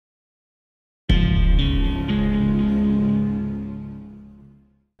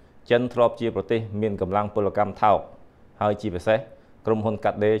ចិនធ្លាប់ជាប្រទេសមានកម្លាំងពលកម្មថោកហើយជាពិសេសក្រុមហ៊ុន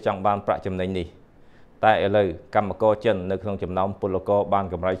កាត់ដេរចង់បានប្រាក់ចំណេញនេះតែឥឡូវកម្មករចិននៅក្នុងចំណោមពលករបាន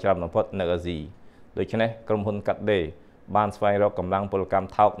កម្រៃច្រើនបំផុតនៅអាស៊ីដូច្នេះក្រុមហ៊ុនកាត់ដេរបានស្វែងរកកម្លាំងពលកម្ម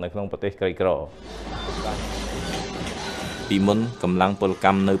ថោកនៅក្នុងប្រទេសក្រីក្រពីមុនកម្លាំងពលក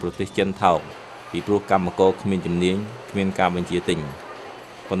ម្មនៅប្រទេសចិនថោកពីព្រោះកម្មករគ្មានជំនាញគ្មានការបញ្ជាទិញ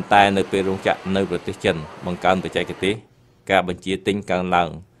ប៉ុន្តែនៅពេលរោងចក្រនៅប្រទេសចិនបង្កើនបច្ចេកទេសការបញ្ជាទិញកើនឡើង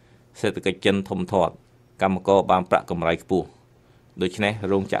សេដ្ឋកិច្ចចិនធំធាត់កម្មករបានប្រាក់កម្រៃខ្ពស់ដូច្នេះ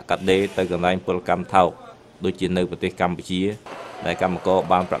រោងចក្រកាត់ដេរទៅកន្លែងពលកម្មថោកដូចជានៅប្រទេសកម្ពុជាដែលកម្មករ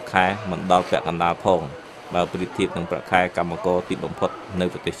បានប្រាក់ខែមិនដល់ពាក់កណ្ដាលផងបើប្រៀបធៀបនឹងប្រាក់ខែកម្មករទីបំផុតនៅ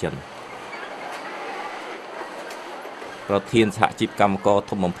ប្រទេសចិនប្រធានសហជីពកម្មករ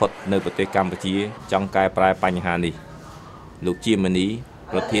ធំបំផុតនៅប្រទេសកម្ពុជាចង់កែប្រែបញ្ហានេះលោកជាមនី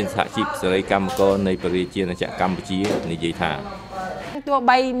ប្រធានសហជីពសេរីកម្មករនៃប្រជាជាតិកម្ពុជានិយាយថាទោះ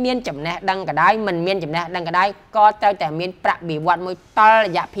បីមានចំណេះដឹងក៏ដោយមិនមានចំណេះដឹងក៏ដោយក៏ត្រូវតែមានប្រាក់បៀវត្សមួយតលរ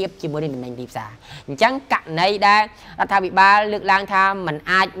យៈភាពជាមួយនឹងតំណែងទីផ្សារអញ្ចឹងករណីដែលរដ្ឋាភិបាលលើកឡើងថាมัน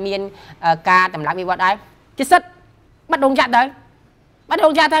អាចមានការតម្លើងវិវត្តដែរជាសិទ្ធិបាត់រោងចក្រទៅបាត់រោ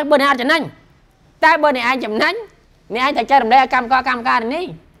ងចក្រទៅបើអ្នកអត់ចំណេញតែបើអ្នកឯងចំណេញអ្នកឯងតែចែករំលែកឲ្យកម្មការនេះ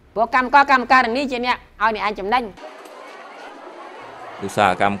ព្រោះកម្មការនេះជាអ្នកឲ្យអ្នកឯងចំណេញឧស្សា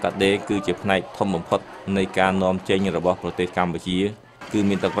ហកម្មកាត់ដេរគឺជាផ្នែកធំបំផុតនៃការនាំចេញរបស់ប្រទេសកម្ពុជាគឺ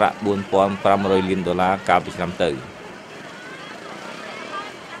មានទឹកប្រាក់ $4,500 លានកាលពីឆ្នាំទៅ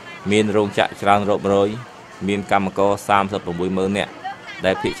មានរោងចក្រច្រើនរាប់រយមានកម្មករ 36,000 នាក់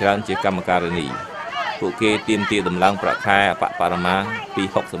ដែលភាគច្រើនជាកម្មការិនីពួកគេទាមទារដំឡើងប្រាក់ខែអបបរមាពី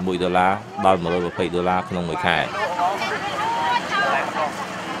$61ដល់$120ក្នុងមួយខែ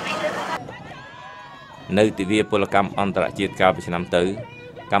នៅទិវាពលកម្មអន្តរជាតិកាលពីឆ្នាំទៅ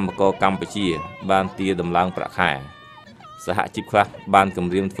កម្មករកម្ពុជាបានទារដំឡើងប្រាក់ខែសហជីពខ្លះបានគ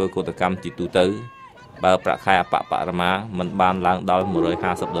ម្រាមធ្វើកោតកម្មជាទូទៅបើប្រាក់ខែអបបរមាមិនបានឡើងដល់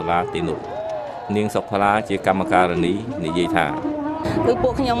$150ទេនោះនាងសុផាឡាជាកម្មការិនីនិយាយថាគឺពួ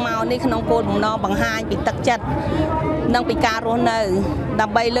កខ្ញុំមកនេះក្នុងគោលបំណងបង្ហាញពីទឹកចិត្តនិងពីការរស់នៅដើ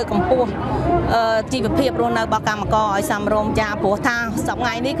ម្បីលើកកម្ពស់ជីវភាពរស់នៅរបស់កម្មករឲ្យសមរម្យចាព្រោះថាសប្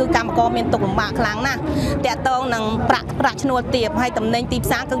តាហ៍នេះគឺកម្មករមានទុក្ខលំបាកខ្លាំងណាស់តាក់ទងនឹងប្រាក់ឈ្នួលទាបហើយតំណែងទីផ្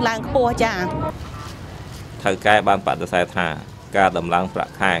សារគឺឡើងខ្ពស់ចាថៅកែបានបដិសេធថាការដំឡើងប្រា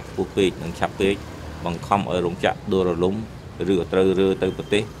ក់ខែខ្ពស់ពេកនិងឆាប់ពេកបង្ខំឲ្យរោងចក្រដួលរលំឬក៏ត្រូវរើទៅប្រ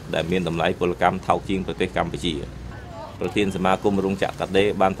ទេសដែលមានតម្លៃពលកម្មថោកជាងប្រទេសកម្ពុជាប្រធានសមាគមរោងចក្រកាត់ដេរ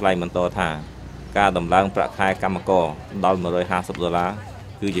បានថ្លែងបន្តថាការដំឡើងប្រាក់ខែកម្មករដល់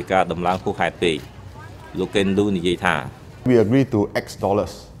$150គឺជាការដំឡើងហួសហេតុពេកលោកកេនឌូនិយាយថា We agree to X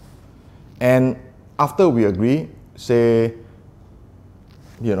dollars and after we agree say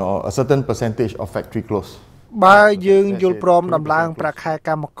a certain percentage of factory close បើយើងយល់ព្រមដំឡើងប្រាក់ខែក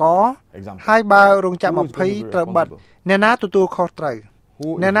ម្មករហើយបើរោងចក្រ20ត្រូវបិទអ្នកណាទទួលខុសត្រូវ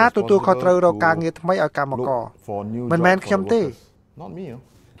អ្នកណាទទួលខុសត្រូវរកការងារថ្មីឲ្យកម្មករមិនមែនខ្ញុំទេ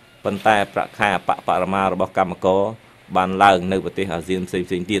ប៉ុន្តែប្រាក់ខែអបបរមារបស់កម្មករបានឡើងនៅប្រទេសអាស៊ានផ្សេ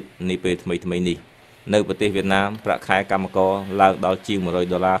ងទៀតនាពេលថ្មីនេះនៅប្រទេសវៀតណាមប្រាក់ខែកម្មករឡើងដល់ជាង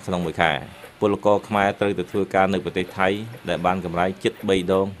$100ក្នុងមួយខែពលករខ្មែរត្រូវទៅធ្វើការនៅប្រទេសថៃដែលបានកម្រៃជិត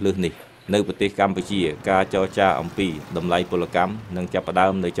3ដងលើសនេះនៅប្រទេសកម្ពុជាការចរចាអំពីតម្លៃពលកម្មនឹងចាប់ផ្ដើ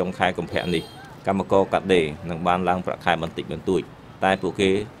មនៅចុងខែកុម្ភៈនេះកម្មករកាត់ដេរនឹងបានឡើងប្រាក់ខែបន្តិចបន្តួចតែពួកគេ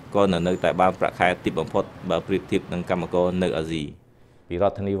ក៏នៅតែបានប្រាក់ខែទាបបំផុតបើប្រៀបធៀបនឹងកម្មករនៅអាស៊ីពីរ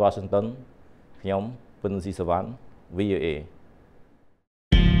ដ្ឋធានី Washington ខ្ញុំពិនស៊ីសវណ្ណ VOA